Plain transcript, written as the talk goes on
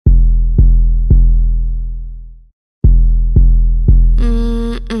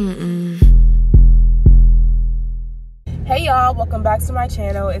y'all, welcome back to my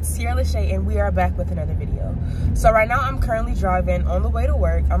channel. It's Sierra Lachey and we are back with another video. So right now I'm currently driving on the way to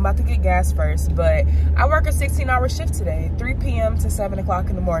work. I'm about to get gas first, but I work a 16-hour shift today, 3 p.m. to 7 o'clock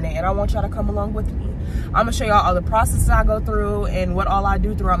in the morning, and I want y'all to come along with me. I'm gonna show y'all all the processes I go through and what all I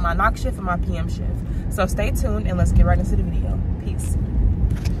do throughout my knock shift and my PM shift. So stay tuned and let's get right into the video. Peace.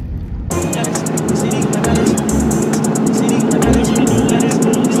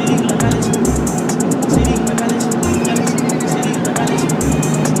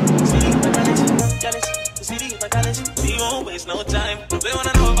 No time. They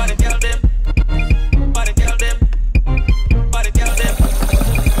wanna know about the girl them. About the girl them. About the girl them.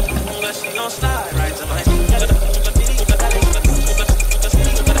 But she don't slide right to my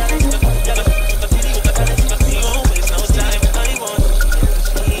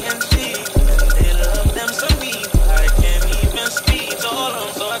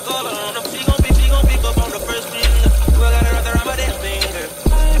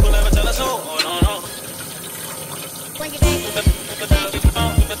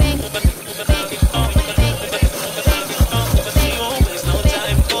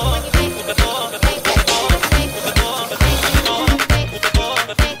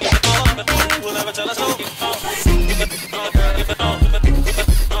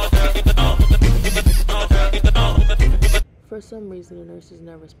For some reason, the nurses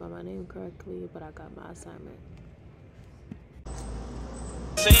never spelled my name correctly, but I got my assignment.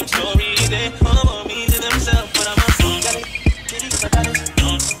 Same story, they all about me to themselves, but I'm a got it. City is my palace.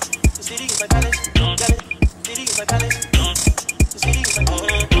 The city is my palace. Got it. City is my palace. The city is my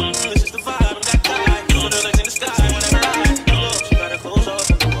palace. This is the vibe, I'm that guy. No the lights in the sky whenever I go. She got her clothes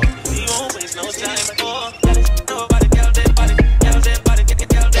off on the wall. We won't waste no time. Oh, got it. No body, girl, dead body. Girl, dead body. Get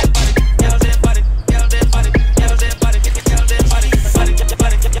girl, dead body. Girl, dead body. Girl, dead body. Girl, dead body. Get girl, dead body. Body, get your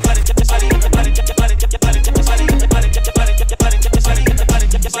body, get your body, get your body, get your body, get your body, get your body, get your body, get your body, get your body, get your body, get your body,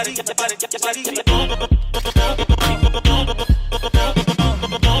 get your body, get your body, get your body, get your body, get your body.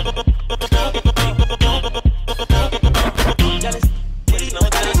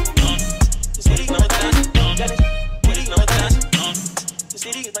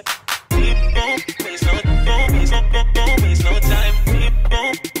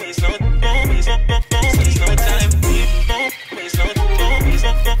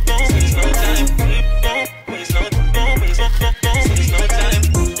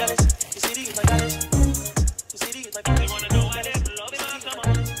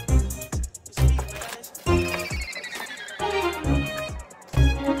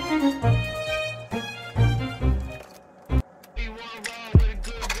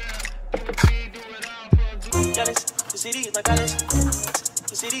 The city is my palace.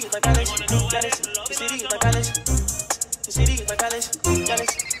 The city is my palace. The city is my palace. The city is my palace. The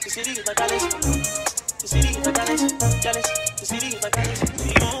city is my palace. The city is my palace. The city is my palace.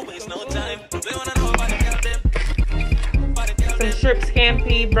 We won't waste no time. They wanna know about the girl them. Some shrimp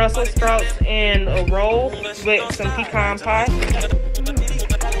scampi, Brussels sprouts, and a roll with some pecan pie.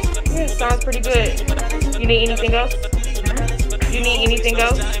 Yeah, sounds pretty good. You need anything else? You need anything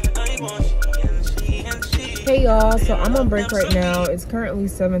else? Hey y'all, so I'm on break right now. It's currently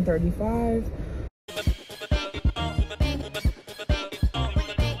 7:35.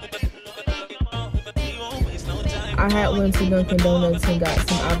 I had went to Dunkin' Donuts and got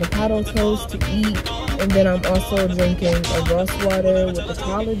some avocado toast to eat, and then I'm also drinking a rust water with the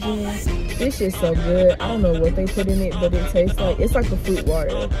collagen. This shit's so good. I don't know what they put in it, but it tastes like, it's like a fruit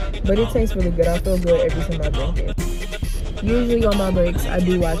water, but it tastes really good. I feel good every time I drink it. Usually on my breaks, I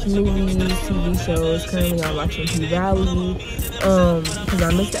do watch movies, TV shows. Currently, I'm watching P-Valley, because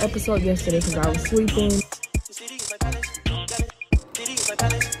I missed the episode yesterday because I was sleeping.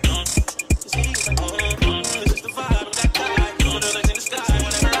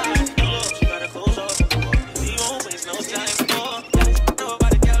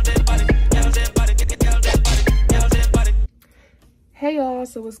 Hey y'all,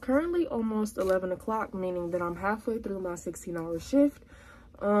 so it's currently almost 11 o'clock, meaning that I'm halfway through my 16-hour shift.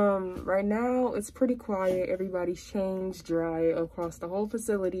 Right now it's pretty quiet. Everybody's changed, dry across the whole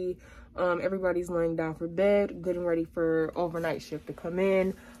facility. Everybody's laying down for bed, getting ready for overnight shift to come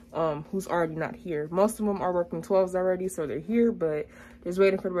in, who's already not here. Most of them are working 12s already, so they're here, but just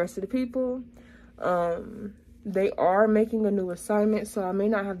waiting for the rest of the people. They are making a new assignment, so I may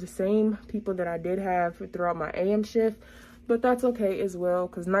not have the same people that I did have throughout my AM shift, but that's okay as well,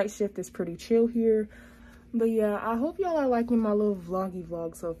 because night shift is pretty chill here. But yeah, I hope y'all are liking my little vloggy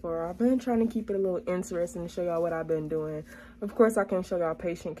vlog so far. I've been trying to keep it a little interesting to show y'all what I've been doing. Of course, I can show y'all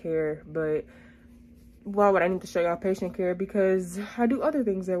patient care, but why would I need to show y'all patient care? Because I do other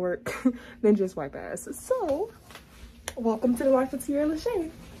things at work than just wipe ass. So Welcome to the life of Tierra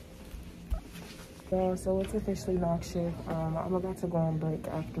Lachey. Yeah, so it's officially knock shift. I'm about to go on break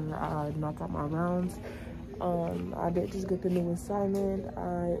after I knock out my rounds. I did just get the new assignment.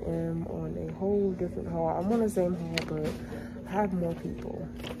 I am on a whole different hall. I'm on the same hall, but I have more people.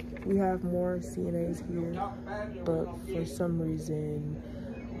 We have more CNAs here, but for some reason,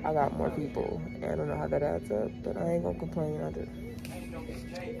 I got more people. I don't know how that adds up, but I ain't gonna complain.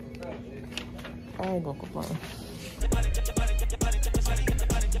 I ain't gonna complain.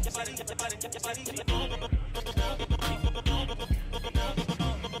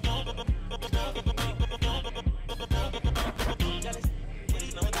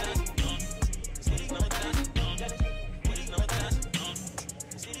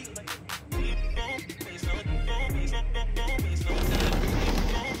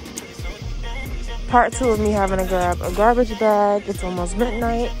 Part 2 of me having to grab a garbage bag. It's almost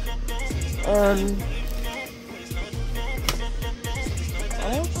midnight. I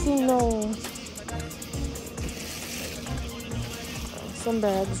don't see some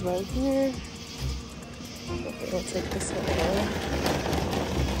bags right here. Okay, I'll take this one away.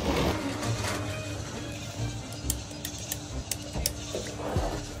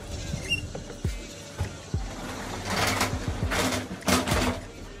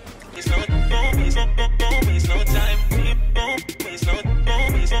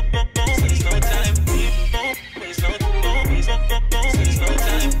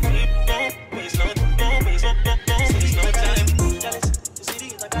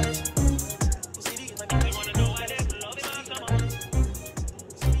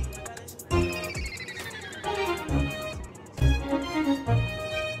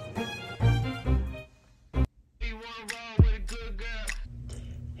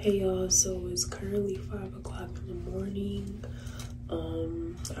 Hey y'all, so it's currently 5 o'clock in the morning.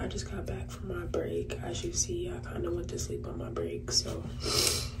 I just got back from my break. As you see, I kind of went to sleep on my break, so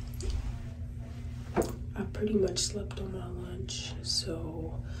I pretty much slept on my lunch.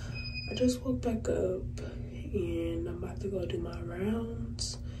 So I just woke back up and I'm about to go do my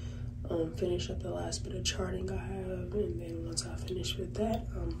rounds, finish up the last bit of charting I have, and then once I finish with that,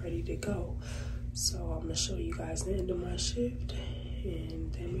 I'm ready to go. So I'm gonna show you guys the end of my shift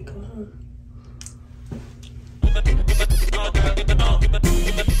and then we go home.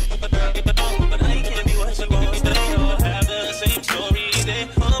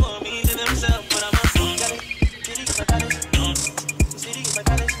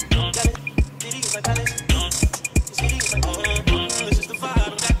 City is my palace.